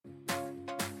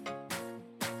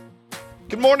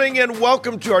Good morning and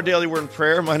welcome to our Daily Word and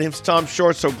Prayer. My name is Tom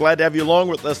Short, so glad to have you along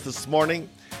with us this morning.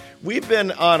 We've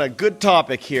been on a good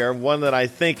topic here, one that I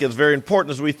think is very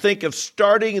important. As we think of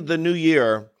starting the new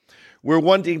year, we're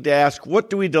wanting to ask, what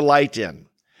do we delight in?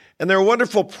 And there are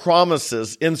wonderful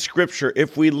promises in Scripture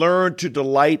if we learn to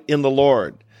delight in the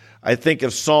Lord. I think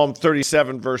of Psalm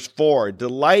 37, verse 4,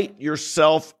 delight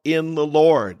yourself in the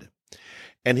Lord,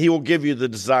 and He will give you the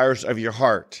desires of your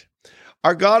heart.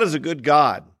 Our God is a good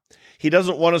God. He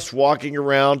doesn't want us walking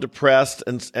around depressed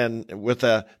and with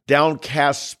a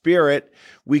downcast spirit.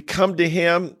 We come to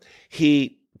Him.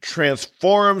 He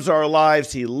transforms our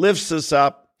lives. He lifts us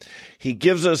up. He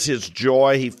gives us His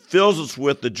joy. He fills us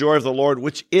with the joy of the Lord,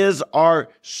 which is our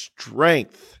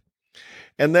strength.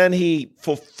 And then He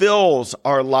fulfills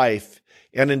our life.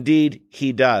 And indeed,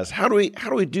 He does. How do we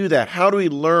do that? How do we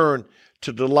learn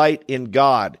to delight in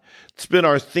God? It's been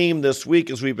our theme this week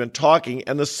as we've been talking.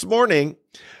 And this morning,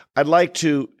 I'd like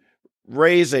to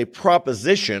raise a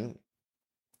proposition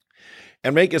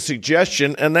and make a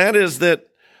suggestion, and that is that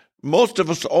most of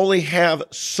us only have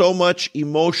so much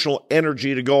emotional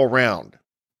energy to go around.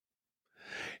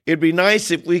 It'd be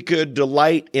nice if we could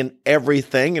delight in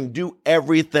everything and do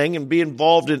everything and be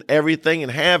involved in everything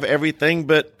and have everything,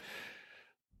 but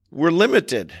we're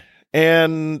limited,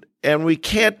 and we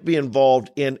can't be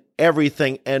involved in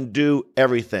everything and do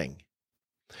everything.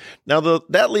 Now,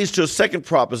 that leads to a second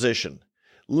proposition.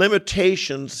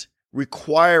 Limitations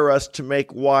require us to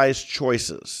make wise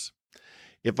choices.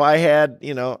 If I had,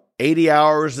 80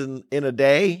 hours in a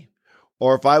day,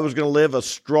 or if I was going to live a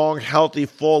strong, healthy,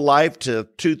 full life to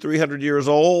 200-300 years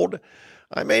old,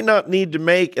 I may not need to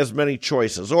make as many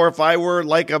choices. Or if I were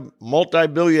like a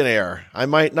multi-billionaire, I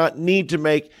might not need to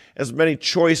make as many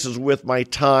choices with my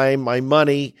time, my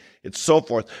money, and so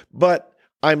forth. But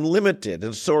I'm limited,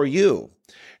 and so are you.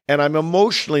 And I'm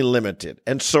emotionally limited,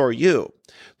 and so are you.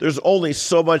 There's only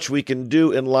so much we can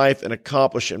do in life and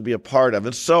accomplish and be a part of.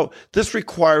 And so this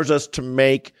requires us to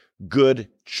make good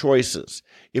choices.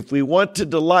 If we want to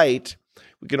delight,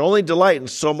 we can only delight in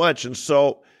so much. And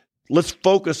so let's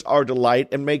focus our delight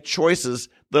and make choices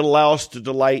that allow us to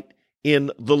delight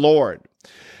in the Lord.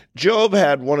 Job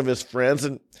had one of his friends,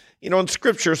 and in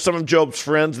Scripture, some of Job's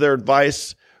friends, their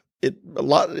advice,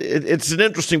 it's an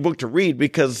interesting book to read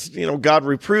because, God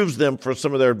reproves them for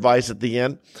some of their advice at the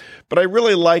end. But I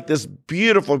really like this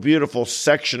beautiful, beautiful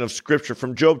section of Scripture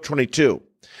from Job 22.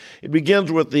 It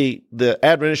begins with the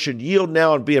admonition, yield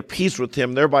now and be at peace with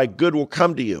him, thereby good will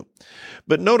come to you.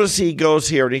 But notice he goes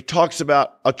here and he talks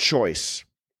about a choice.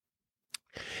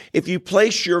 If you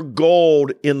place your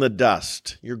gold in the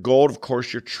dust, your gold, of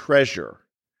course, your treasure,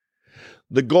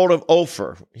 the gold of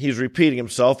Ophir, he's repeating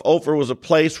himself. Ophir was a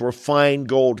place where fine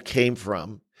gold came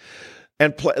from.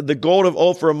 And the gold of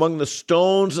Ophir among the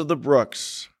stones of the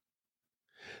brooks.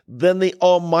 Then the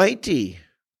Almighty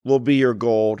will be your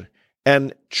gold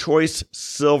and choice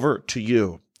silver to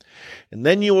you. And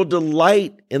then you will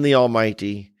delight in the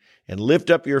Almighty and lift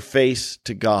up your face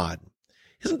to God.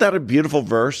 Isn't that a beautiful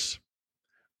verse?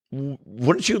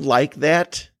 Wouldn't you like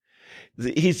that?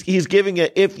 He's giving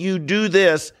it, if you do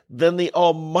this, then the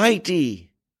Almighty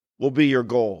will be your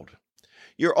gold.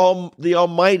 The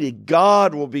Almighty,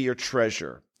 God, will be your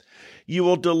treasure. You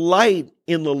will delight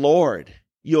in the Lord.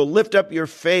 You'll lift up your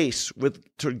face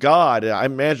to God. I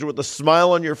imagine with a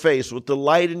smile on your face, with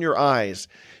delight in your eyes,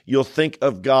 you'll think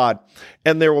of God.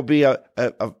 And there will be a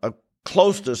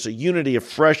closeness, a unity, a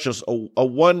freshness, a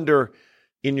wonder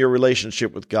in your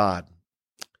relationship with God.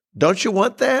 Don't you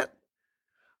want that?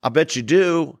 I bet you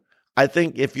do. I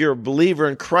think if you're a believer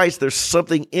in Christ, there's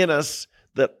something in us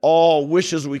that all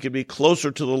wishes we could be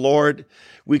closer to the Lord.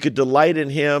 We could delight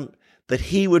in Him, that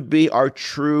He would be our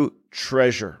true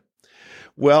treasure.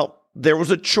 Well, there was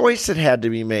a choice that had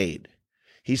to be made.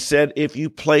 He said, if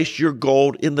you place your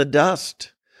gold in the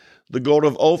dust, the gold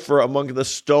of Ophir among the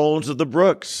stones of the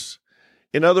brooks.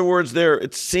 In other words,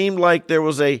 it seemed like there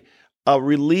was a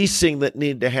releasing that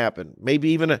needed to happen,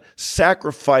 maybe even a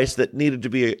sacrifice that needed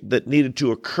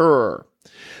to occur,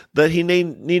 that he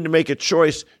needed to make a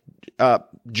choice.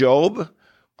 Job,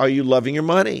 are you loving your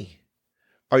money?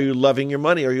 Are you loving your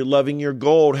money? Are you loving your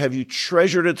gold? Have you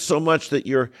treasured it so much that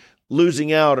you're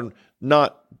losing out and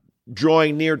not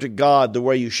drawing near to God the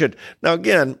way you should? Now,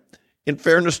 again, in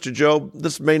fairness to Job,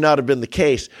 this may not have been the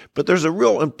case, but there's a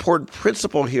real important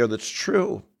principle here that's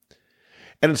true.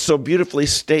 And it's so beautifully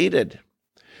stated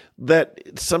that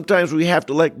sometimes we have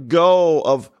to let go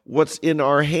of what's in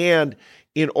our hand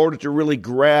in order to really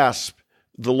grasp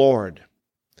the Lord,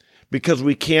 because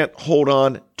we can't hold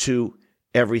on to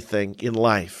everything in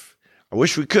life. I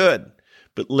wish we could,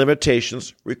 but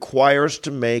limitations require us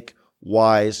to make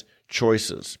wise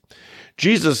choices.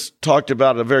 Jesus talked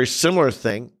about a very similar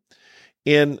thing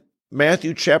in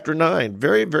Matthew chapter 9,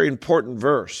 very, very important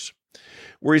verse,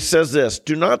 where he says this,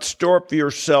 "Do not store up for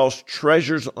yourselves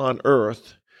treasures on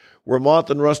earth, where moth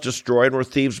and rust destroy and where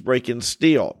thieves break in and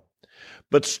steal.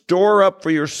 But store up for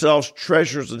yourselves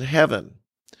treasures in heaven,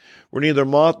 where neither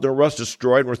moth nor rust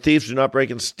destroy and where thieves do not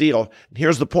break and steal." And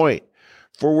here's the point.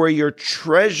 "For where your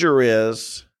treasure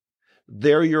is,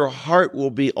 there your heart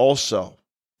will be also."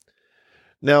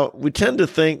 Now, we tend to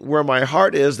think where my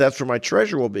heart is, that's where my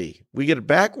treasure will be. We get it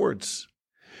backwards.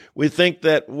 We think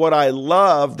that what I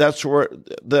love, that's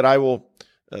what I'll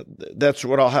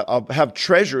have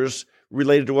treasures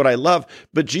related to what I love.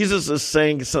 But Jesus is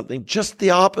saying something just the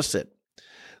opposite,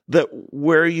 that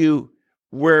where you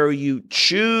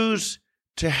choose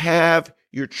to have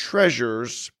your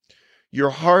treasures, your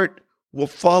heart will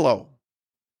follow.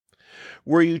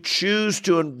 Where you choose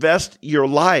to invest your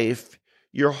life,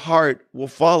 your heart will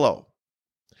follow.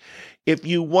 If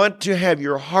you want to have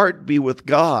your heart be with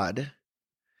God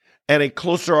and a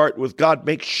closer heart with God,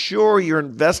 make sure you're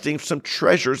investing some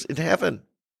treasures in heaven.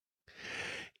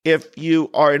 If you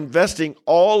are investing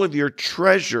all of your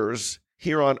treasures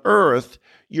here on earth,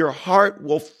 your heart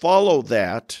will follow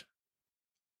that,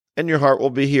 and your heart will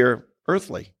be here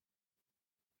earthly.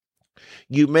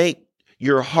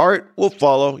 Your heart will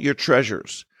follow your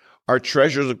treasures. Our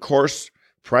treasures, of course,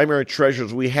 primary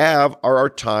treasures we have are our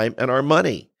time and our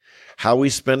money. How we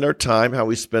spend our time, how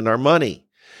we spend our money.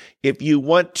 If you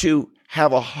want to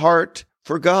have a heart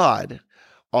for God,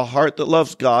 a heart that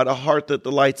loves God, a heart that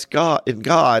delights in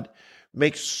God,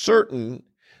 make certain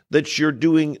that you're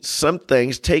doing some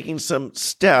things, taking some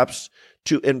steps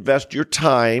to invest your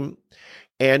time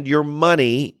and your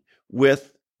money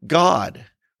with God,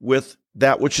 with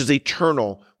that which is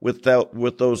eternal, with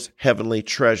those heavenly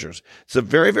treasures. It's a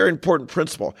very, very important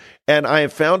principle, and I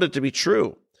have found it to be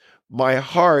true. My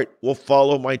heart will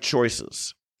follow my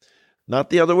choices, not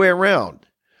the other way around.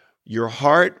 Your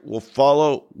heart will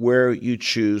follow where you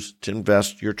choose to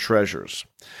invest your treasures.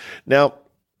 Now,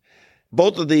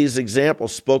 both of these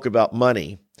examples spoke about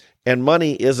money, and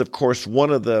money is, of course, one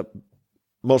of the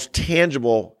most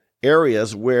tangible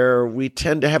areas where we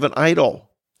tend to have an idol.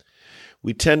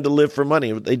 We tend to live for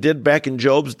money. They did back in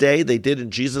Job's day, they did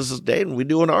in Jesus' day, and we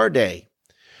do in our day.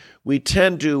 We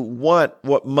tend to want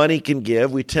what money can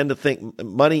give. We tend to think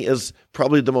money is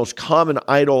probably the most common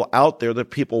idol out there that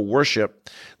people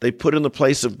worship. They put in the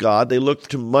place of God. They look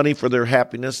to money for their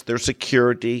happiness, their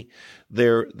security,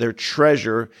 their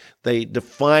treasure. They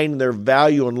define their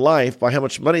value in life by how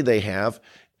much money they have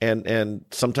and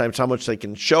sometimes how much they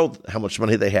can show how much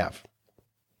money they have.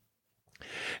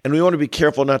 And we want to be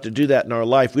careful not to do that in our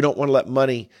life. We don't want to let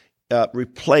money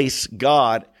replace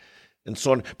God and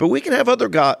so on. But we can have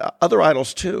other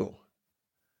idols too.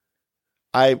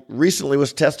 I recently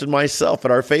was tested myself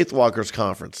at our Faith Walkers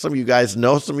conference. Some of you guys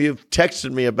know. Some of you have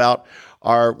texted me about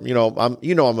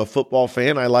I'm a football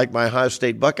fan. I like my Ohio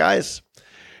State Buckeyes.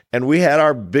 And we had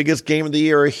our biggest game of the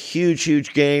year, a huge,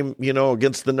 huge game,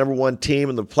 against the number one team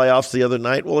in the playoffs the other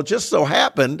night. Well, it just so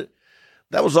happened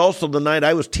that was also the night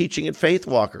I was teaching at Faith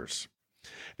Walkers.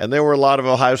 And there were a lot of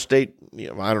Ohio State,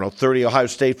 30 Ohio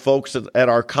State folks at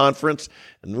our conference.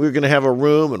 And we were going to have a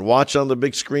room and watch on the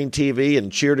big screen TV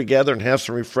and cheer together and have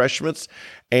some refreshments.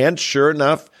 And sure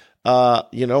enough, my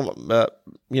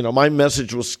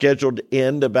message was scheduled to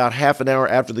end about half an hour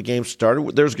after the game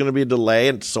started. There's going to be a delay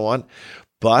and so on.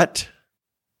 But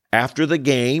after the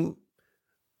game,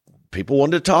 people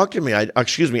wanted to talk to me.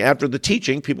 After the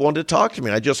teaching, people wanted to talk to me.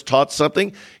 I just taught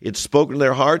something. It spoke to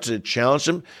their hearts. It challenged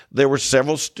them. There were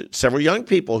several young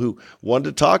people who wanted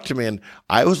to talk to me, and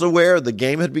I was aware the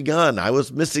game had begun. I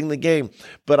was missing the game,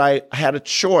 but I had a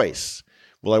choice.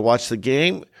 Will I watch the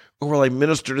game or will I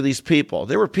minister to these people?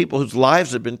 There were people whose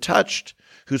lives had been touched,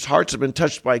 whose hearts had been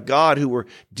touched by God, who were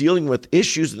dealing with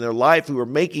issues in their life, who were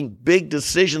making big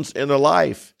decisions in their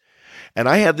life. And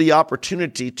I had the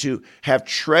opportunity to have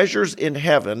treasures in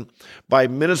heaven by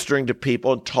ministering to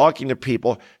people and talking to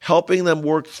people, helping them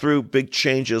work through big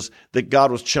changes that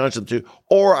God was challenging them to,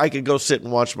 or I could go sit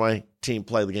and watch my team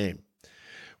play the game.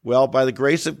 Well, by the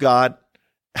grace of God,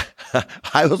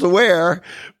 I was aware,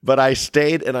 but I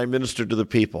stayed and I ministered to the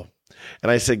people.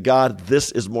 And I said, God,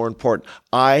 this is more important.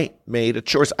 I made a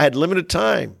choice. I had limited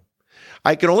time.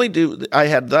 I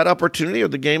had that opportunity, or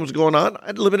the game was going on. I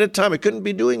had limited time. I couldn't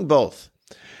be doing both.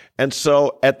 And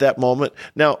so at that moment,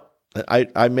 now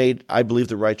I made, I believe,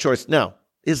 the right choice. Now,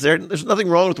 there's nothing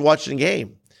wrong with watching a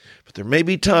game, but there may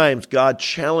be times God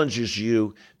challenges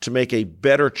you to make a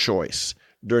better choice,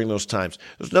 during those times.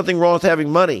 There's nothing wrong with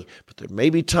having money, but there may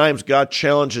be times God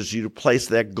challenges you to place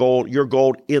that gold, your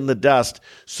gold, in the dust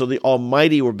so the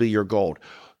Almighty will be your gold,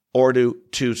 or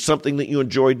to something that you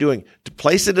enjoy doing, to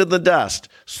place it in the dust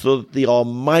so that the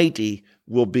Almighty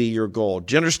will be your gold.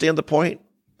 Do you understand the point?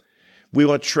 We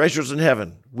want treasures in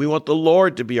heaven. We want the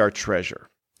Lord to be our treasure.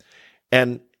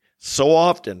 And so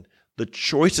often, the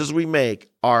choices we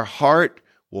make, our heart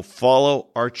will follow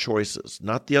our choices,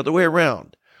 not the other way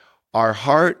around. Our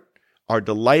heart, our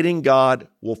delight in God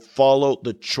will follow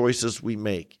the choices we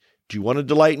make. Do you want to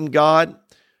delight in God?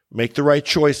 Make the right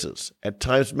choices. At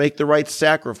times, make the right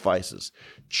sacrifices.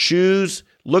 Choose,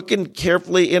 look and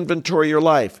carefully inventory your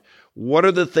life. What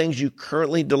are the things you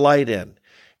currently delight in?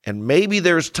 And maybe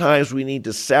there's times we need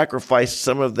to sacrifice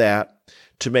some of that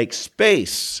to make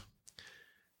space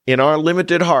in our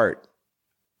limited heart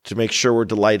to make sure we're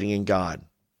delighting in God.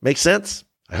 Make sense?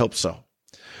 I hope so.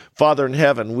 Father in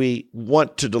heaven, we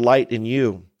want to delight in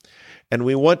you, and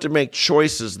we want to make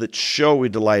choices that show we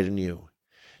delight in you.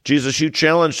 Jesus, you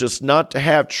challenged us not to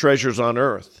have treasures on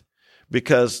earth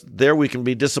because there we can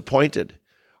be disappointed.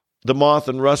 The moth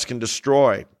and rust can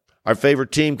destroy. Our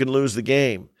favorite team can lose the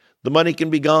game. The money can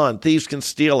be gone. Thieves can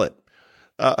steal it.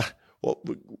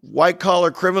 White-collar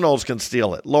criminals can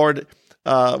steal it. Lord,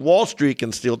 Wall Street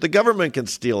can steal it. The government can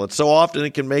steal it. So often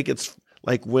it can make its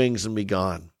like wings and be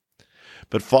gone.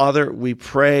 But Father, we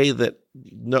pray that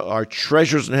our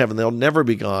treasures in heaven, they'll never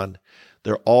be gone.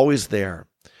 They're always there.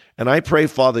 And I pray,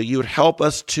 Father, you would help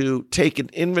us to take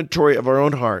an inventory of our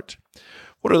own heart.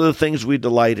 What are the things we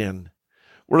delight in?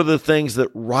 What are the things that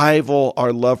rival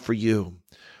our love for you?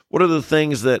 What are the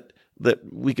things that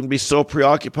we can be so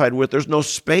preoccupied with? There's no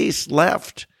space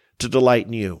left to delight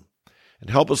in you. And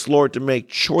help us, Lord, to make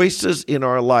choices in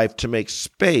our life, to make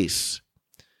space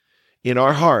in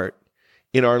our heart,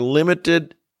 in our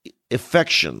limited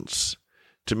affections,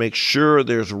 to make sure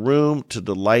there's room to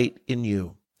delight in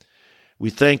you. We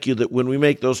thank you that when we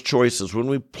make those choices, when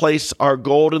we place our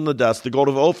gold in the dust, the gold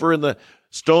of Ophir in the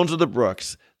stones of the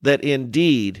brooks, that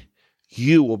indeed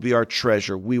you will be our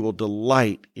treasure. We will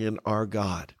delight in our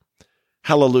God.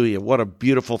 Hallelujah. What a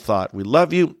beautiful thought. We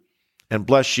love you and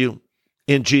bless you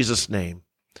in Jesus' name.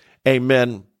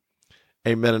 Amen.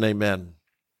 Amen and amen.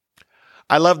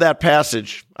 I love that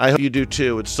passage. I hope you do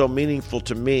too. It's so meaningful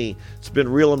to me. It's been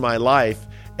real in my life,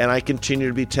 and I continue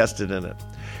to be tested in it.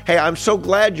 Hey, I'm so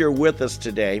glad you're with us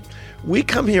today. We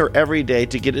come here every day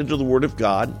to get into the Word of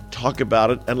God, talk about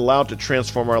it, and allow it to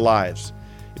transform our lives.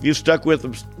 If you stuck with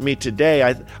me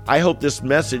today, I hope this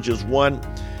message is one,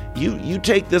 you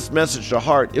take this message to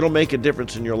heart. It'll make a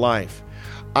difference in your life.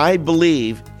 I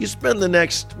believe you spend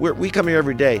we come here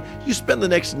every day. You spend the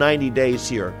next 90 days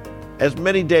here, as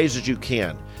many days as you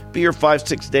can. Be here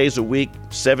 5-6 days a week,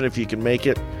 7 if you can make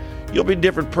it. You'll be a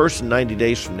different person 90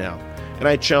 days from now, and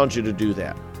I challenge you to do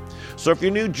that. So if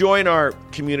you're new, join our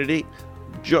community.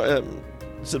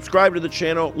 Subscribe to the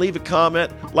channel, leave a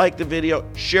comment, like the video,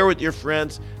 share with your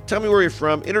friends, tell me where you're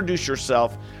from, introduce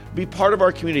yourself, be part of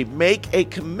our community. Make a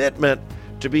commitment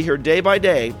to be here day by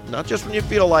day, not just when you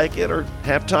feel like it or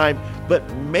have time, but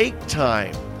make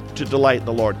time to delight in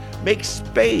the Lord. Make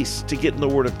space to get in the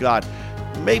Word of God.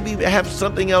 Maybe have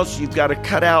something else you've got to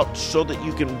cut out so that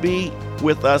you can be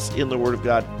with us in the Word of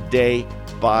God day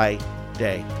by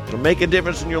day. It'll make a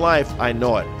difference in your life. I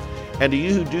know it. And to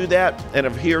you who do that and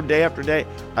are here day after day,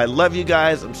 I love you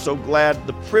guys. I'm so glad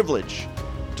the privilege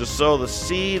to sow the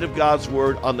seed of God's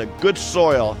Word on the good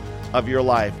soil of your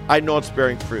life. I know it's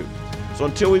bearing fruit. So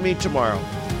until we meet tomorrow,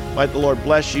 might the Lord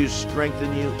bless you,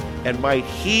 strengthen you, and might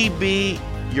He be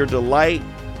your delight.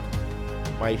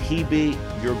 Might He be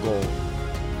your goal.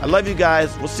 I love you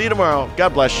guys. We'll see you tomorrow.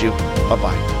 God bless you.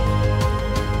 Bye-bye.